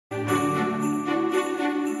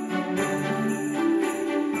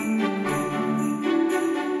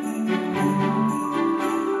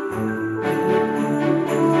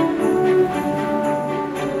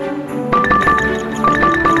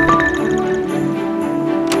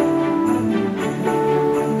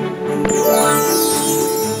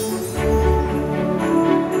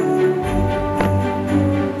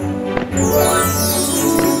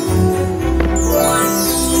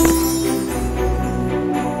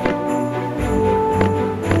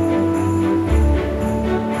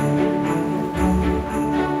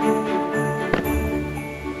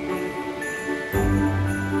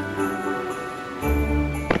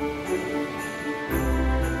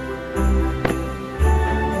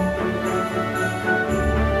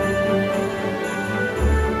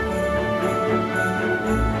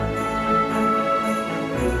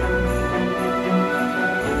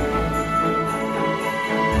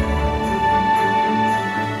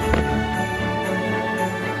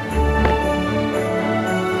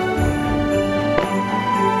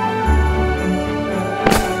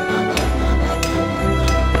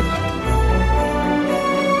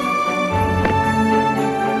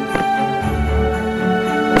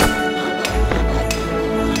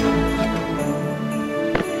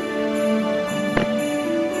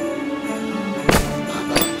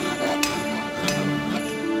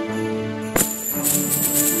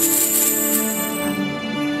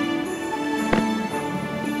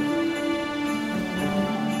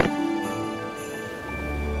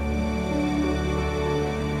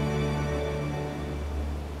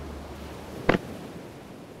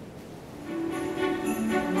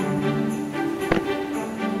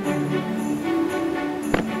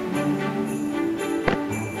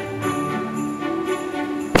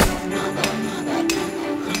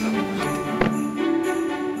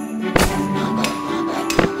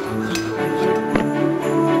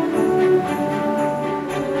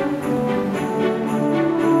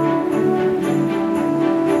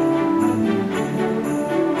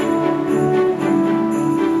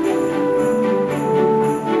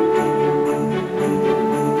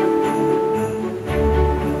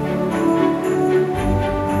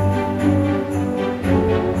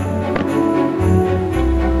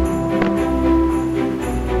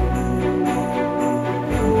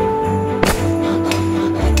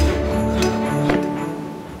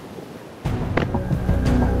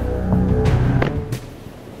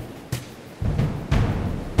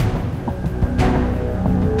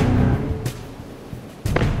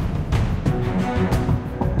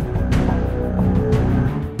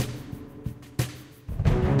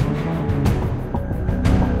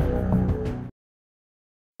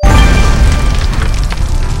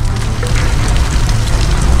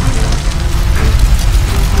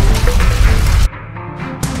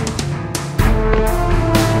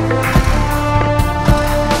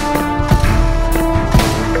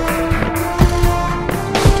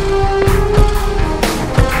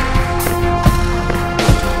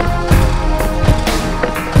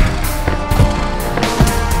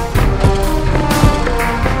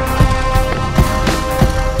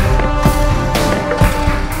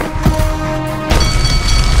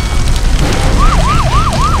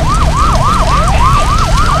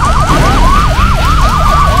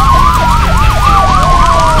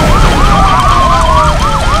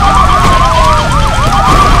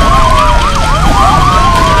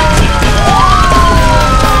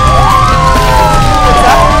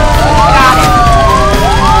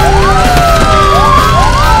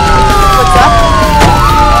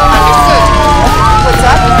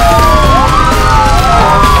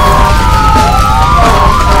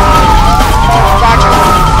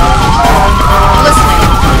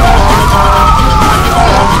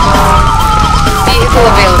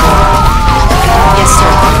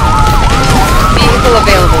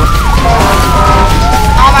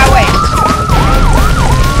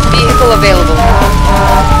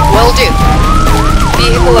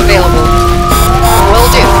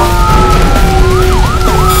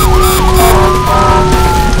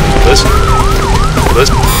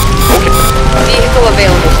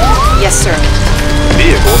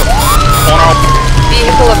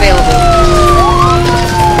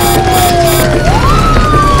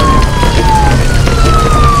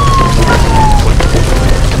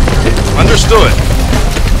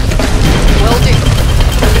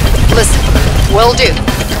do.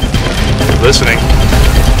 Listening.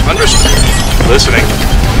 Understood. Listening.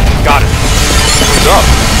 Got it. What's up?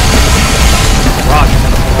 Roger.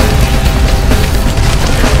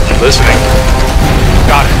 Listening.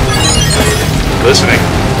 Got it. Listening.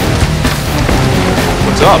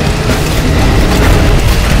 What's up?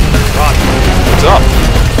 Roger. What's up?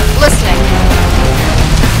 Listening.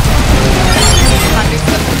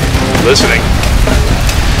 Understood. Listening.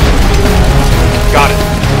 Got it.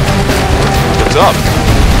 What's up?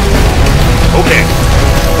 Okay.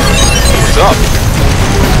 What's up?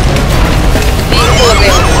 Vehicle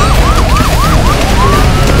available.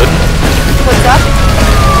 What's up?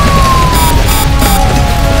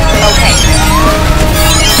 Okay.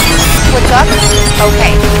 What's up?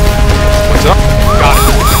 Okay. What's up? Got it.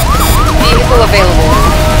 Vehicle available.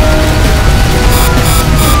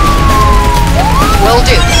 Will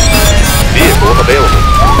do. Vehicle available.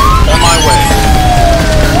 On my way.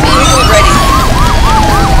 Vehicle ready.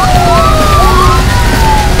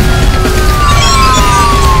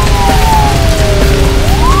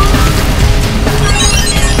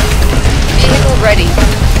 Vehicle ready.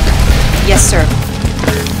 Yes, sir.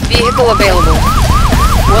 Vehicle available.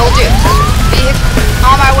 Will do. Vehicle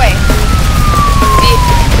on my way.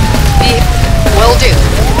 Will do.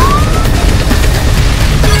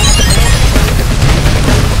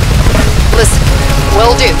 Listen.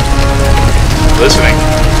 Will do. Listening.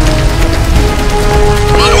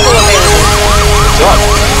 Vehicle available. What's up?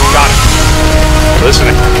 Got it.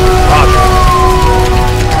 Listening. Roger.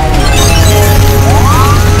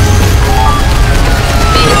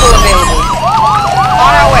 Vehicle available.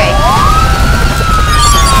 On our way.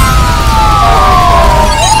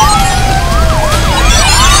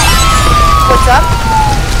 What's up?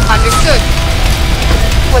 Understood.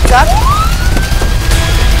 What's up?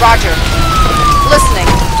 Roger. Listening.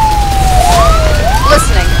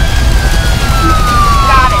 Listening.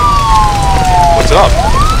 Got it. What's up?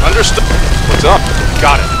 Understood. What's up?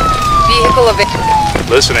 Got it. Vehicle available.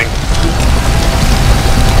 Listening.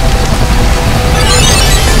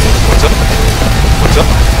 What's up? What's up?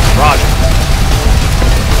 Roger.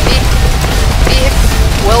 Vehicle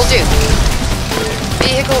will do.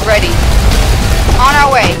 Vehicle ready. On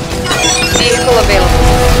our way. Vehicle available.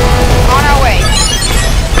 On our way.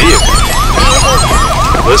 Vehicle. Vehicle.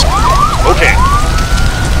 Listen. Okay.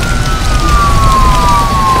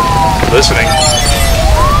 Listening.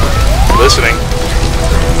 Listening.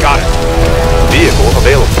 Got it. Vehicle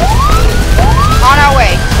available. On our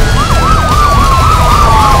way.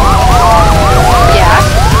 Yeah.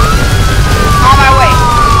 On my way.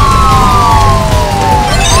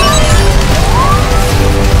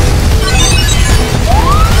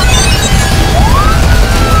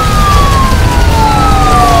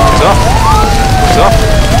 What's up? What's up?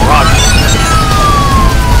 Roger.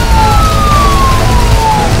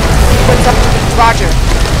 What's up? Roger.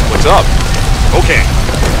 What's up? Okay.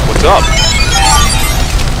 What's up?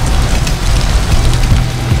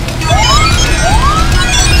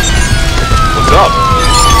 What's up?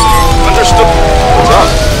 Understood. What's up?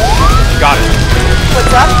 Got it.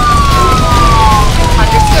 What's up?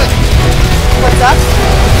 Understood. What's up?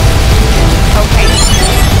 Okay.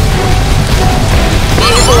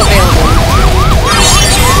 Vehicle available.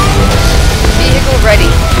 Vehicle ready.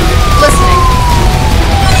 Listening.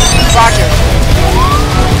 Roger.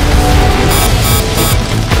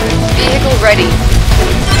 Vehicle ready.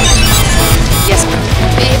 Yes.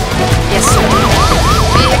 Yes, sir.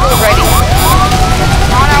 Vehicle ready.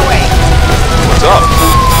 On our way. What's up?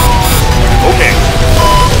 Okay.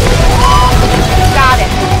 Got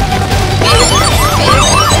it. Vehicle.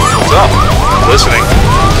 What's up? Listening.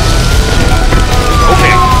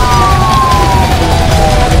 Okay.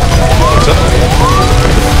 What's up?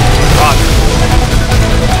 Roger.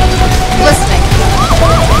 Listening.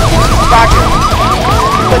 Roger.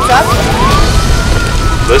 What's up?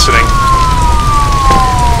 Listening.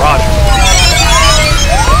 Roger.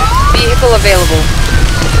 Vehicle available.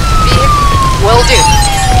 Vehicle will do.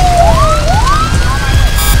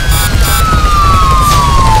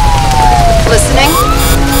 Listening.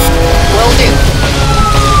 Will do.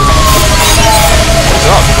 What's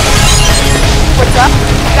up? What's up?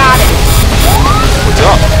 Got it. What's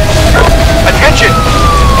up? Attention!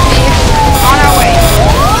 Vehicle on our way.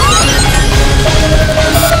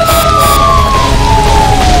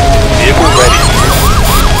 Vehicle ready.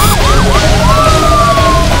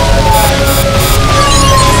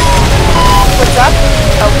 What's up?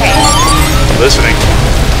 Okay. Listening.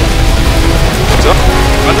 What's up?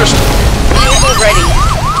 Understood. Vehicle ready.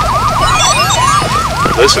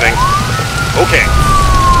 Listening. Okay.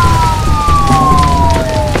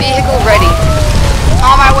 Vehicle ready.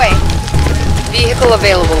 On my way. Vehicle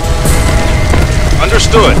available.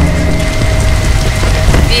 Understood.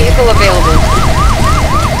 Vehicle available.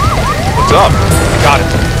 What's up? Got it.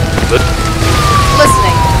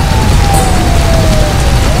 Listening.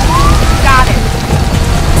 Got it.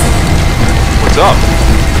 What's up?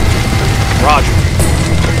 Roger.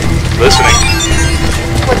 Listening.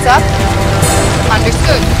 What's up?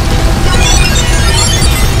 Understood.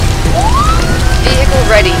 Vehicle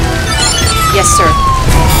ready. Yes, sir.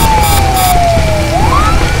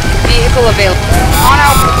 Vehicle available. On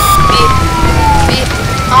our...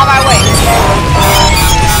 on my way.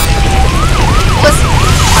 Listen.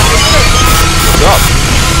 Understood. What's up?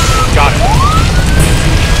 Got it.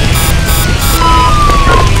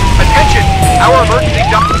 Attention! Our emergency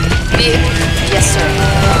Vehicle... Yes, sir.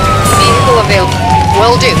 Vehicle available.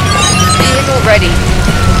 Will do. Vehicle ready.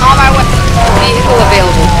 On my way. Vehicle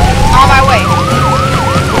available. On my way.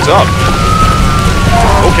 What's up?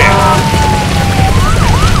 Okay.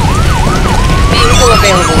 Vehicle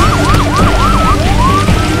available.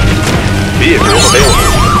 Vehicle available.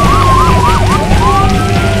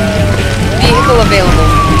 Vehicle available.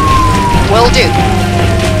 Will do.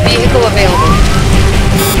 Vehicle available.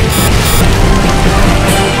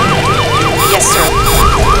 Yes, sir.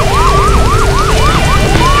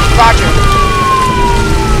 Roger.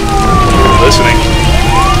 Listening.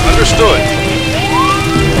 Understood.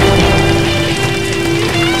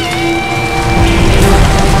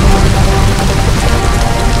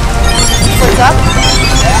 What's up?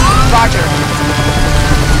 Roger.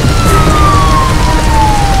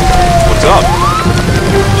 What's up?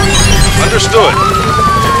 Understood.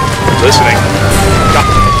 Listening.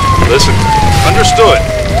 Listen. Understood.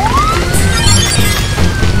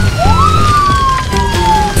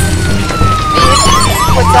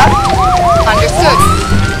 What's up? Understood.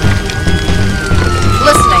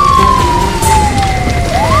 Listening.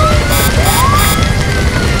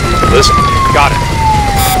 Listen. Got it.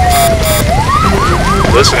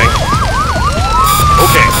 Listening.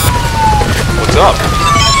 Okay. What's up?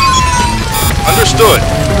 Understood.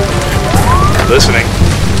 Listening.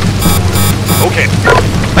 Okay.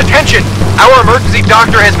 Attention! Our emergency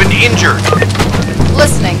doctor has been injured.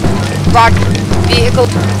 Listening. Roger. Vehicle.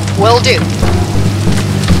 Will do.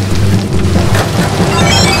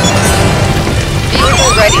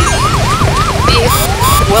 Vehicle ready. Vehicle.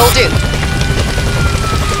 Will do.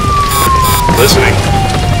 Listening.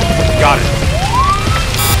 Got it.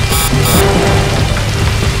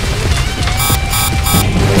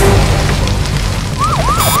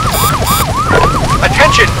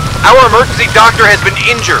 Attention! Our emergency doctor has been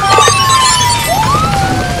injured.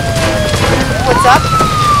 What's up?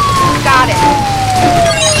 Got it.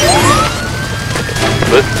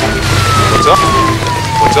 What's up?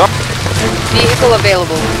 What's up? Vehicle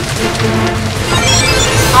available.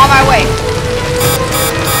 On my way.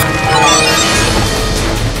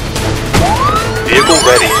 Vehicle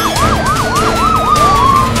ready.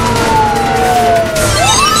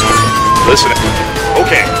 Listening.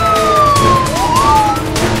 Okay.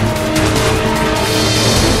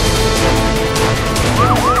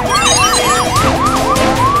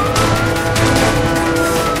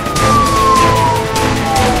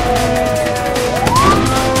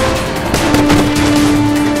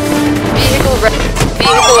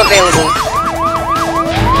 Vehicle available.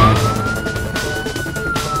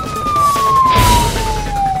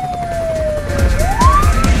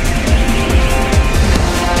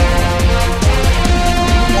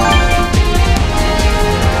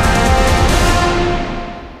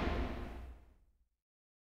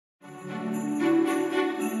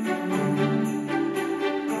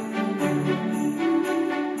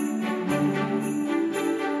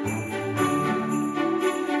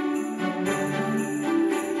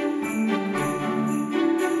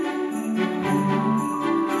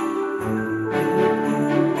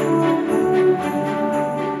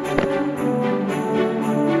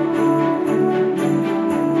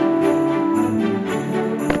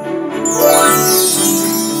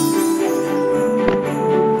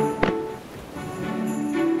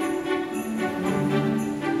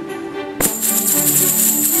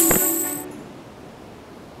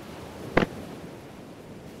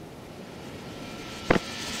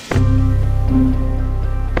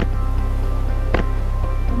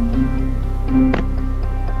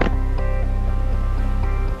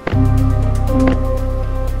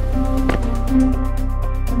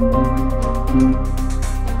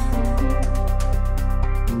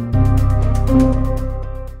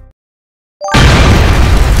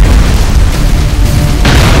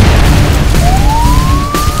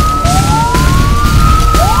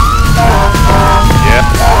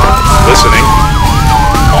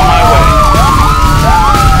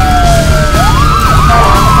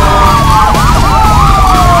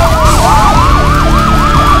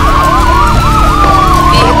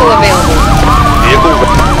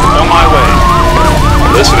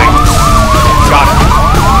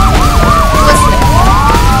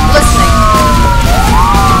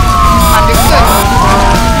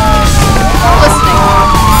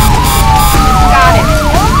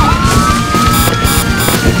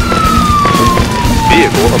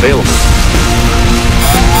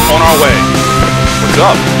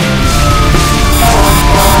 up?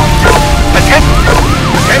 Attention!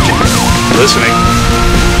 Listening.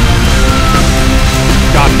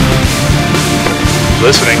 Got it.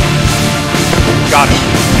 Listening. Got it.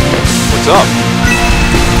 What's up?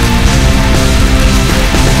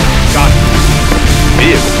 Got it.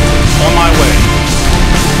 Vehicle. On my way.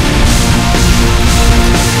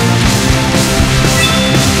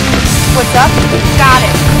 What's up? Got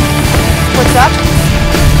it. What's up?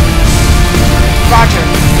 Roger.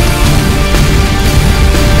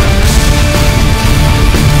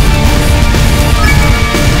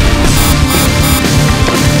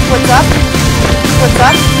 What's up? What's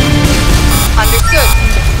up? Understood.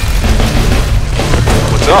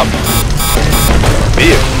 What's up?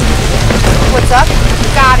 Vehicle. What's up?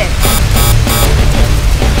 Got it.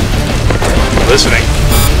 Listening.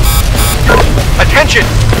 Attention!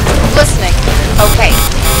 Listening. Okay.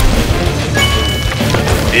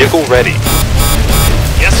 Vehicle ready.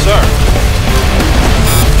 Yes, sir.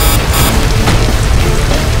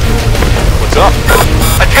 What's up?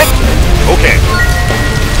 Attention! Okay.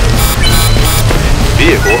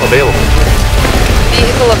 Vehicle available.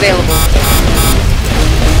 Vehicle available.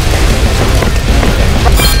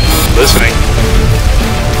 Listening.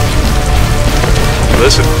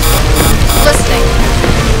 Listen. Listening.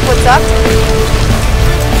 What's up?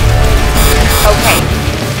 Okay.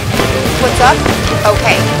 What's up?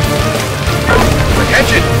 Okay.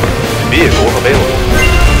 Attention! Vehicle available.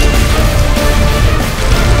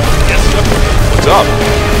 Yes, sir. What's up?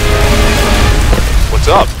 What's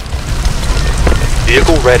up?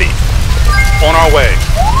 Vehicle ready. On our way.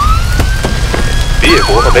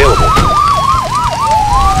 Vehicle available.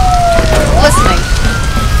 Listening.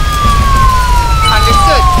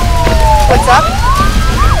 Understood. What's up?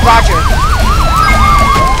 Roger.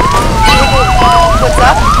 Vehicle. What's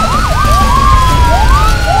up?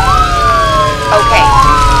 Okay.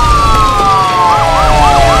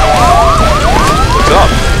 What's up?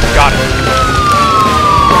 Got it.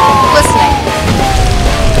 Listening.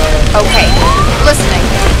 Okay. Listening.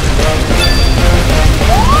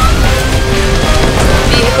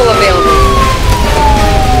 Vehicle available.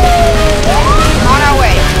 On our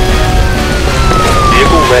way.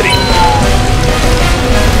 Vehicle ready.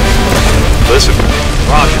 Listen.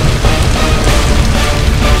 Roger.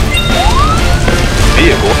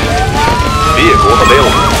 Vehicle. Vehicle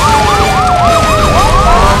available.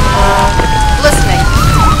 Listening.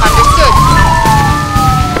 Understood.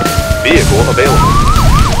 Vehicle available.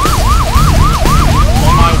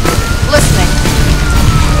 On my way. Listening.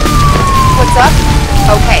 What's up?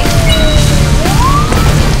 Okay.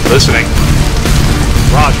 Listening.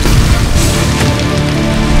 Roger.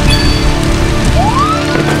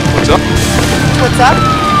 What's up? What's up?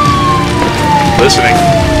 Listening.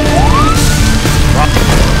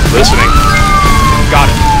 Listening. Got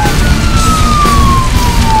it.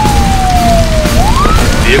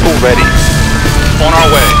 Vehicle ready. On our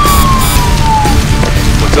way.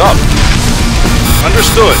 What's up?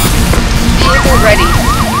 Understood. Vehicle ready.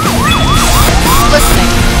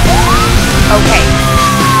 Listening. Okay.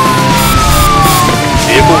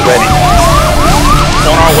 Vehicle ready.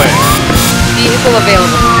 On our way. Vehicle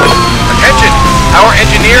available. Attention! Our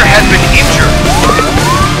engineer has been injured.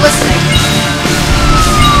 Listening.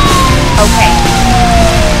 Okay.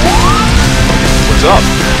 What's up?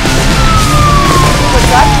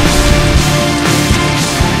 What's up?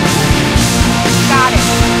 Got it.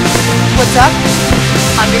 What's up?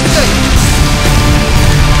 Understood.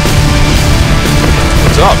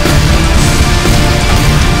 What's up?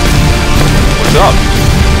 What's up?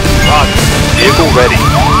 Roger. Vehicle ready.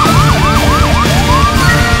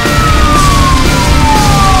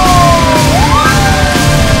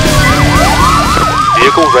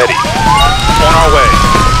 Vehicle ready. On our way.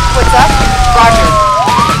 What's up? Roger.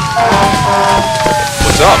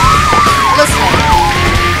 What's up? Listening.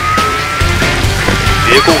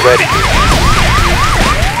 Vehicle ready.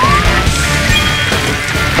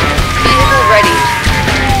 Vehicle ready.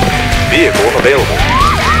 Vehicle available.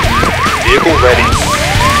 Vehicle ready.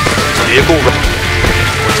 Vehicle ready.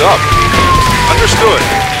 What's up? Understood.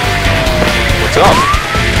 What's up?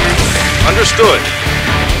 Understood.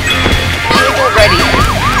 Vehicle ready.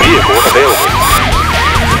 Vehicle available.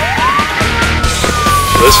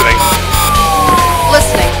 Listening.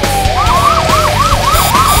 Listening.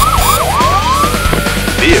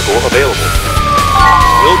 Vehicle available.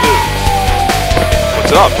 Will do.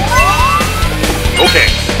 What's up? Okay.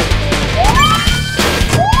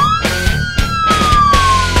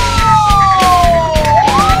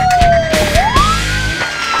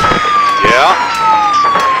 Yeah?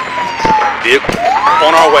 Vehicle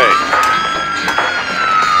on our way.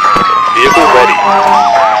 Vehicle ready.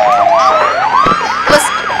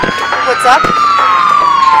 Listen. What's up?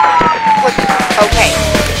 What? Okay.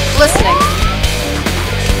 Listening.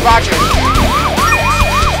 Roger.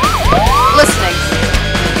 Listening.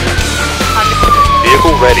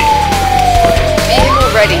 Vehicle ready. Vehicle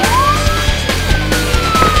ready.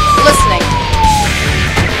 Listening.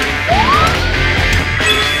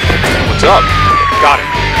 What's up? Got it.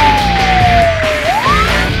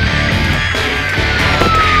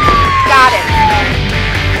 Got it.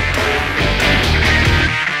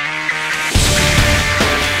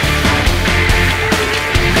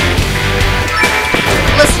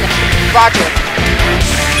 Listening. Roger.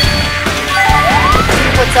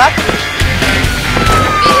 What's up?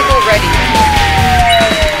 Vehicle ready.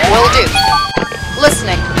 Will do.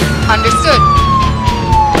 Listening. Understood.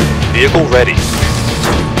 Vehicle ready.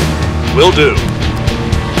 Will do.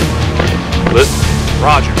 Listen.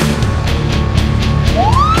 Roger.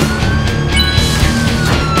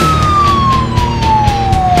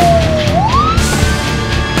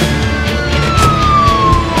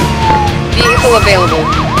 Vehicle available.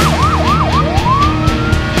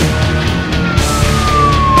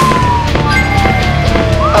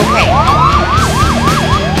 Okay.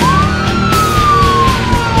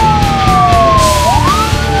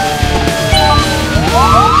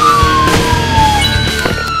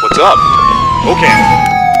 What's up? Okay.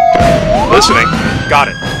 Listening. Got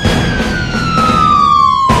it.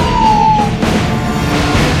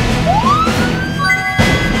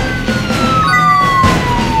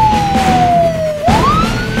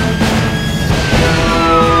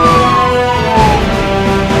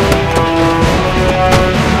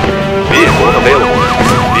 Vehicle available.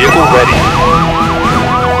 Vehicle ready.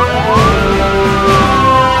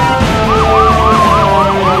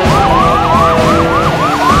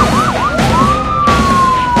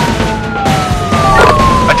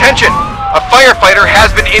 Attention! A firefighter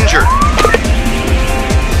has been injured.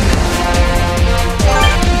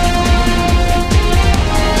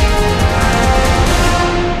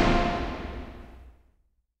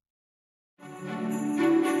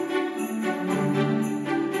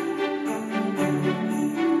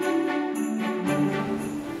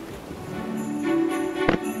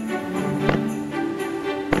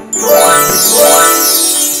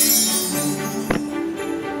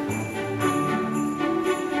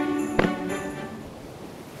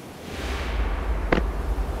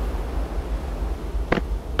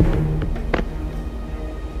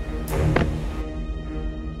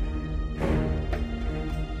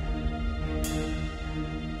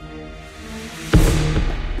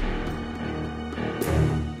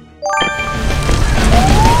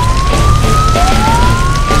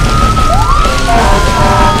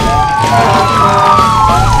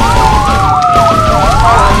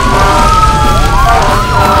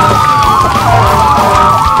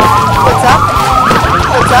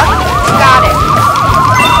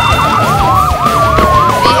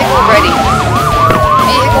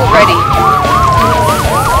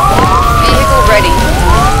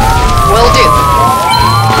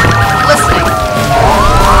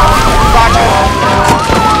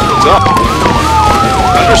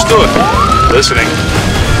 Understood. Listening.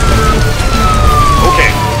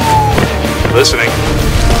 Okay. Listening.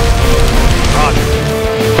 Roger.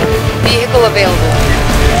 Vehicle available.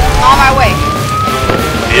 On my way.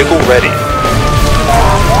 Vehicle ready.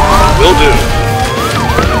 Will do.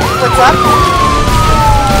 What's up?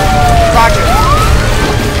 Roger.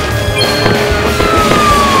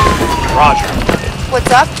 Roger.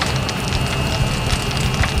 What's up?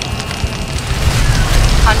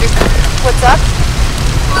 Understood. What's up?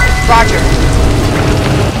 Roger.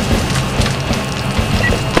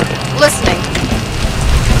 Listening.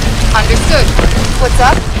 Understood. What's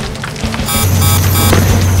up?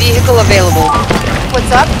 Vehicle available.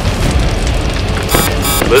 What's up?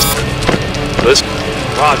 Listen. Listen.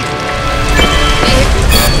 Roger. Vehicle.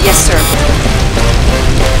 Yes, sir.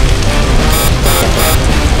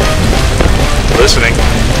 Listening.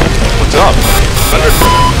 What's up?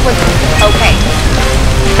 What? Okay.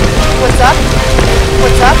 What's up?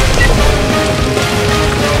 What's up?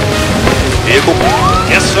 Vehicle.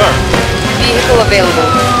 Yes, sir. Vehicle available.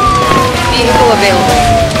 Vehicle available.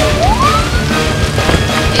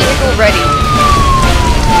 Vehicle ready.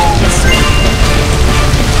 Yes, sir.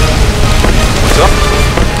 What's up?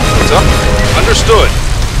 What's up? Understood.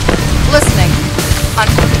 Listening.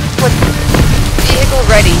 What? Vehicle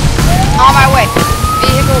ready. On my way.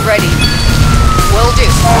 Vehicle ready. Will do.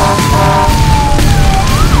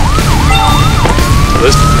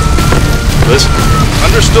 Listen. Listen.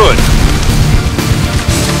 Understood.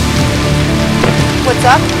 What's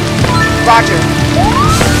up? Roger.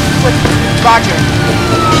 Roger.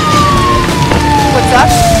 What's up?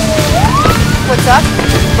 What's up?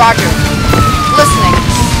 Roger. Listening.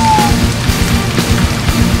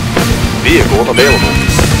 Vehicle available.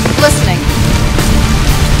 Listening.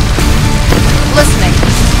 Listening.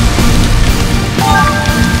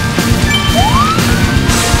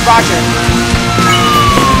 Roger.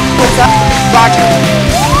 What's up? Roger.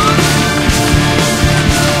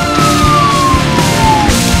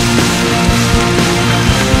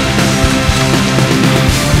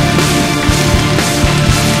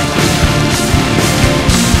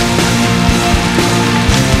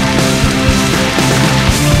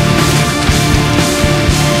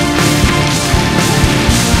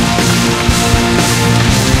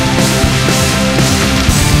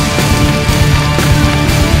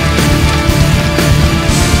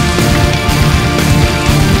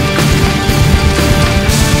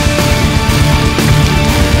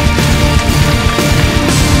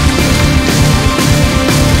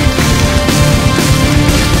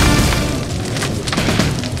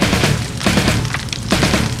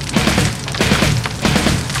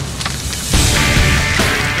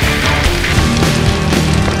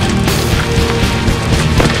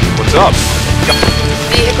 Up.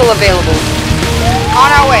 Vehicle available. On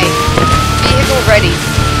our way. Vehicle ready.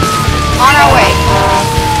 On our way.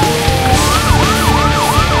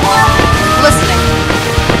 Listening.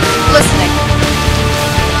 Listening.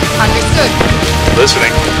 Understood.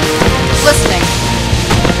 Listening. Listening.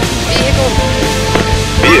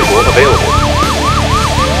 Vehicle available.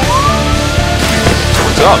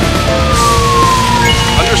 What's up?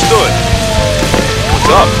 Understood. What's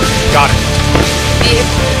up? Got it.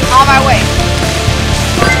 On my way.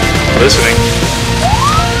 Listening.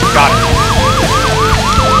 Got it.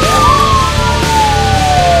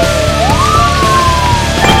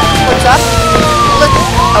 What's up?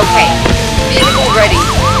 Okay. Vehicle ready.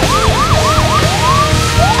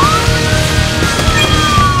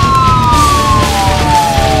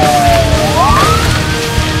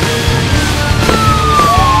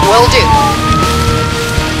 Will do.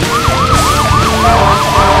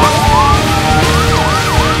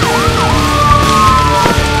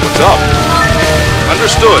 What's up?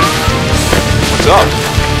 Understood. What's up?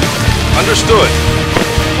 Understood.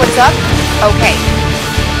 What's up? Okay.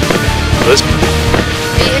 Listen.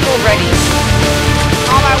 Vehicle ready.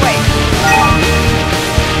 On my way.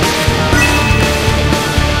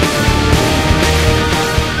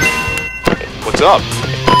 What's up?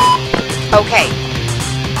 Okay.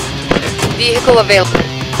 Vehicle available.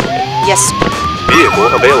 Yes.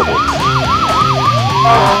 Vehicle available.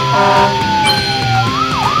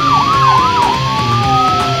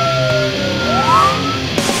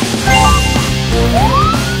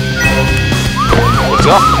 What's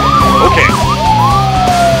up? Okay.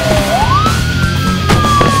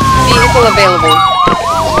 Vehicle available.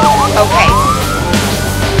 Okay.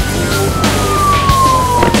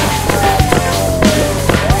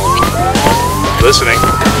 Listening.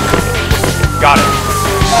 Got it.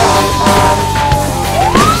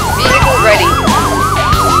 Vehicle ready.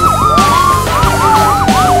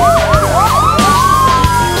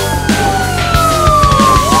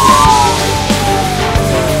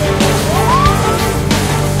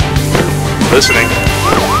 Listening.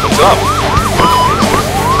 What's up?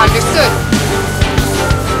 Understood.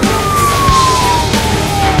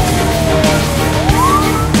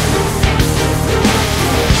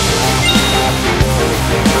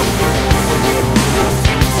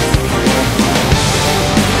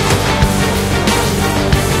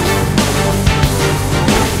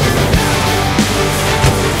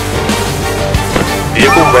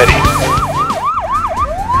 Vehicle ready.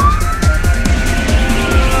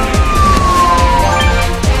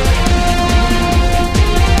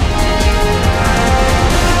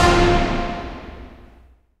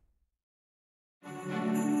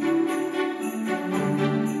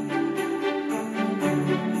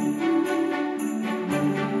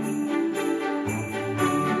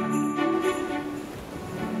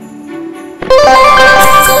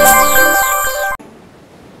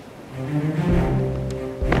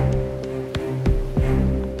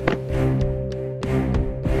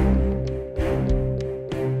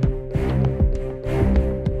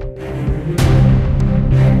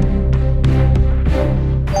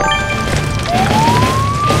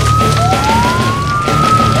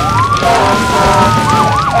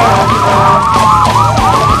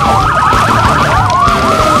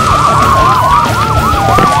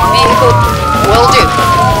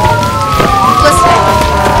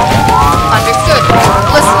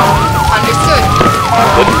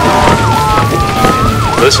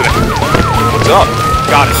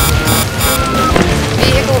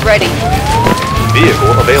 ready.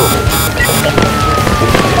 Vehicle available.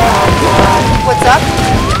 What's up?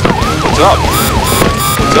 What's up?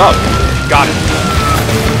 What's up? Got it.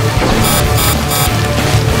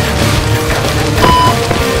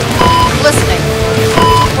 Listening.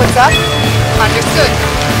 What's up? Understood.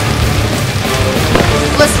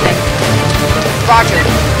 Listening. Roger.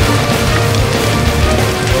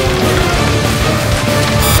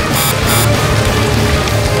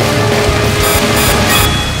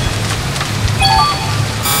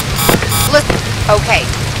 Listen. Okay.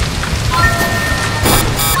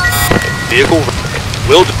 Vehicle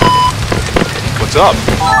will do. What's up?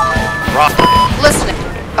 Listening.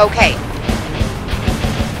 Okay.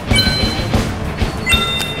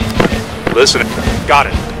 Listening. Got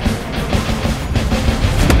it.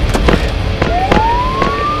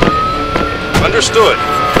 Understood.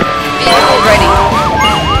 Vehicle ready.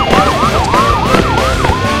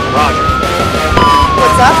 Roger.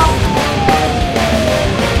 What's up?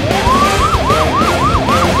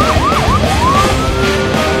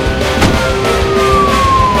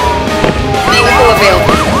 Vehicle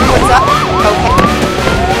available. What's up? Okay.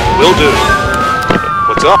 Will do.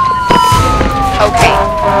 What's up? Okay.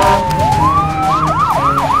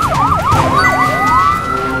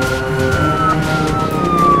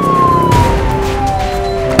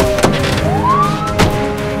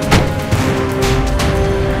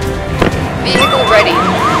 Vehicle ready.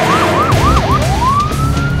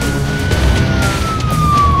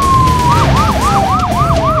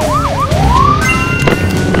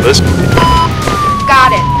 Listen.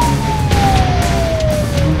 Got it.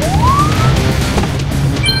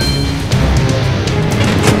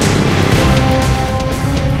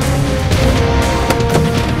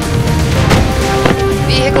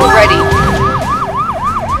 Vehicle ready.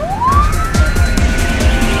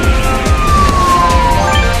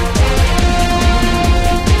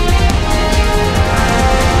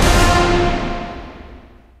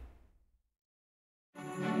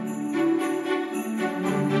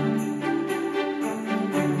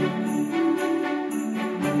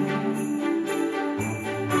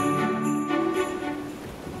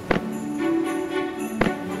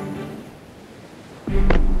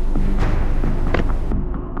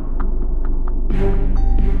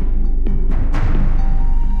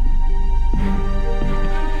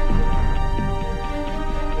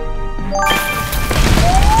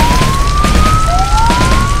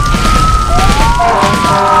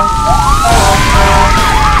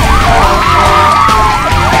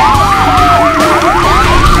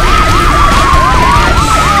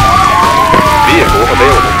 Vehicle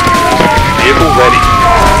available. Vehicle ready.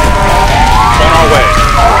 On our way.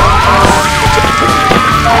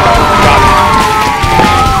 Got it.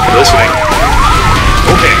 Listening.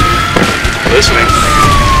 Okay. Listening.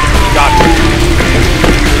 Got it.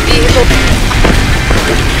 Vehicle.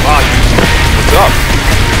 Roger. What's up?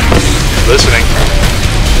 Listening.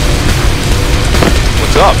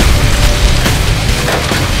 What's up?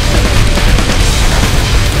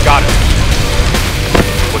 Got it.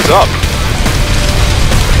 What's up?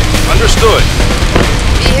 Understood.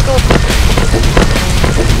 Vehicle.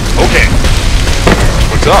 Okay.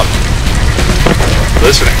 What's up?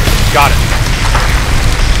 Listening. Got it.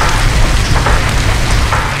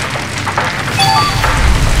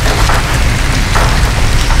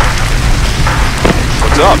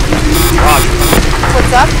 What's up? Roger.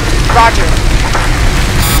 What's up? Roger.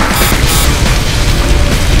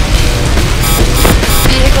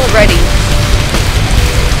 Vehicle ready.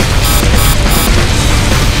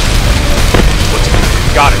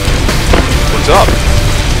 Got it. What's up?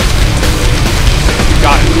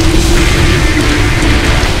 Got it.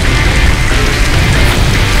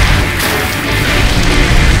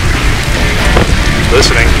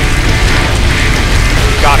 Listening.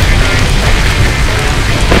 Got it.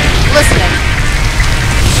 Listening.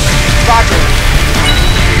 Roger.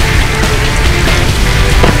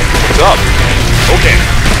 What's up? Okay.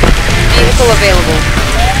 Vehicle available.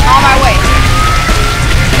 On my way.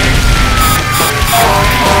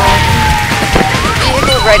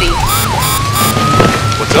 Vehicle ready.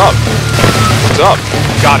 What's up? What's up?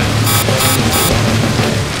 Got it.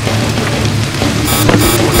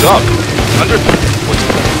 What's up?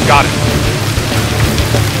 Got it.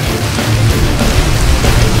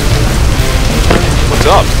 What's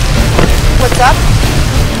up? What's up?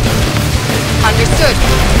 Understood.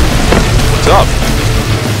 What's up?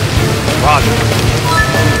 Roger.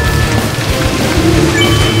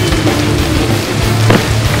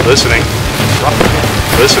 Listening.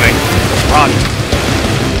 Listening. Roger.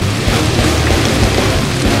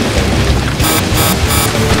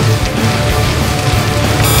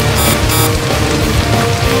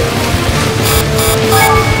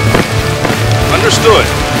 Understood.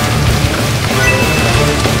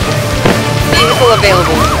 Vehicle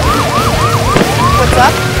available. What's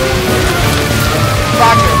up?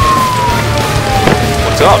 Roger.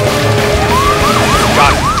 What's up?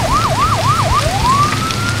 Got it.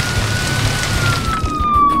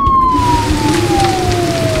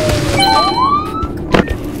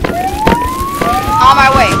 On my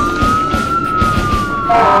way.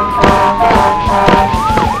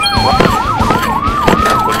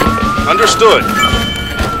 Understood.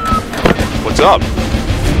 What's up?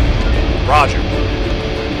 Roger.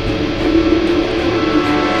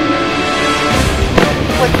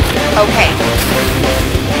 Okay.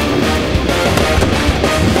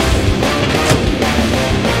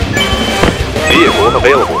 Vehicle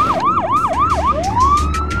available.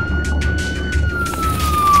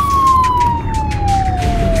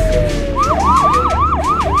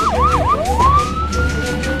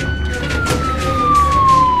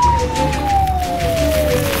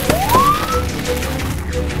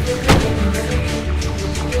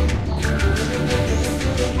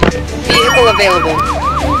 Vehicle available.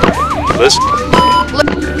 Listen.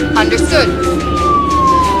 Understood.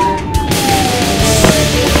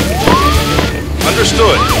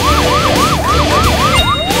 Understood.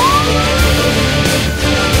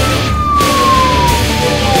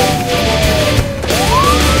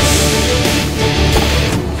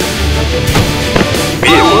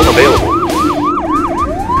 Vehicle available.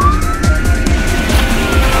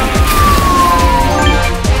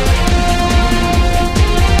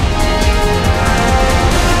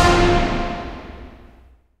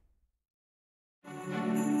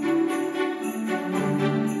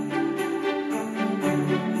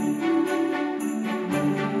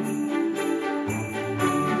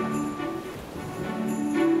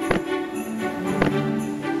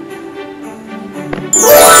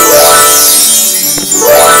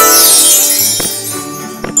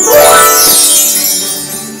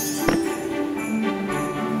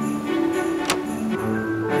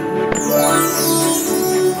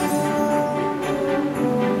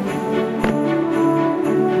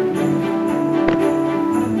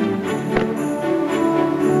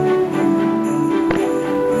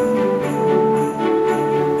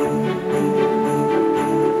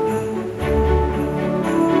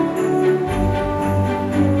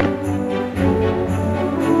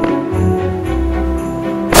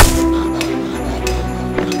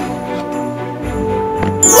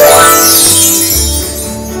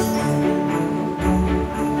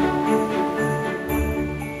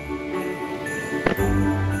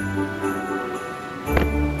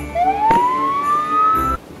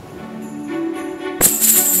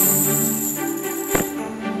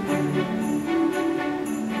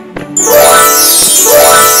 Yeah.